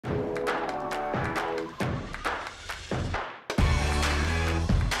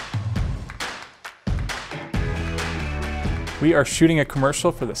We are shooting a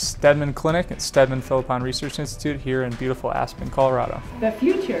commercial for the Steadman Clinic at Steadman Philippon Research Institute here in beautiful Aspen, Colorado. The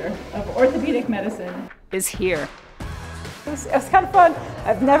future of orthopedic medicine is here. It was kind of fun.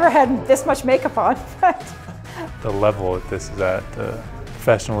 I've never had this much makeup on. The level that this is at, the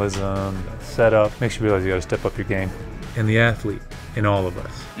professionalism, the setup, makes you realize you got to step up your game. And the athlete in all of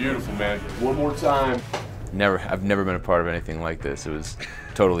us. Beautiful, man. One more time. I've never been a part of anything like this. It was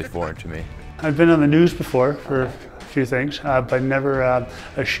totally foreign to me. I've been on the news before for a few things, but never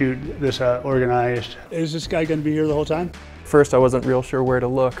a shoot this organized. Is this guy going to be here the whole time? First I wasn't real sure where to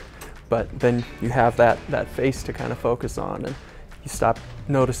look, but then you have that face to kind of focus on, and you stop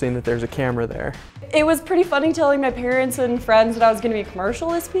noticing that there's a camera there. It was pretty funny telling my parents and friends that I was going to be a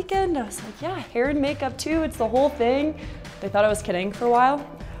commercial this weekend. I was like, yeah, hair and makeup too, it's the whole thing. They thought I was kidding for a while.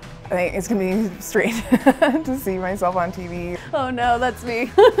 I think it's going to be strange to see myself on TV. Oh no, that's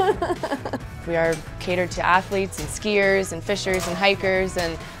me. We are catered to athletes and skiers and fishers and hikers,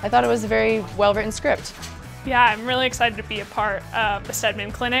 and I thought it was a very well-written script. Yeah, I'm really excited to be a part of the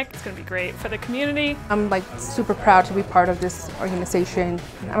Steadman Clinic. It's going to be great for the community. I'm super proud to be part of this organization.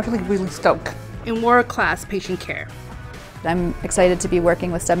 I'm actually really stoked. In world-class patient care. I'm excited to be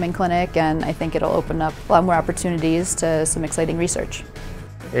working with Steadman Clinic, and I think it'll open up a lot more opportunities to some exciting research.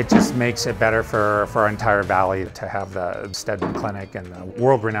 It just makes it better for our entire valley to have the Steadman Clinic, and the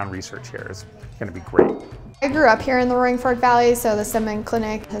world-renowned research here is going to be great. I grew up here in the Roaring Fork Valley, so the Steadman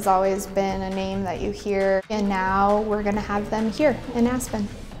Clinic has always been a name that you hear, and now we're going to have them here in Aspen.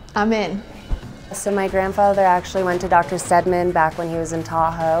 I'm in. So my grandfather actually went to Dr. Steadman back when he was in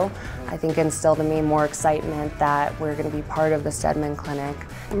Tahoe. I think instilled in me more excitement that we're going to be part of the Steadman Clinic.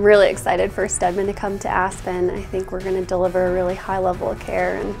 I'm really excited for Steadman to come to Aspen. I think we're going to deliver a really high level of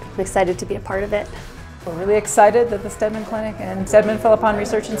care, and I'm excited to be a part of it. We're really excited that the Steadman Clinic and Steadman Philippon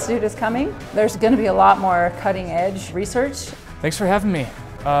Research Institute is coming. There's going to be a lot more cutting edge research. Thanks for having me.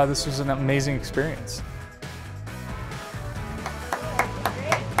 This was an amazing experience.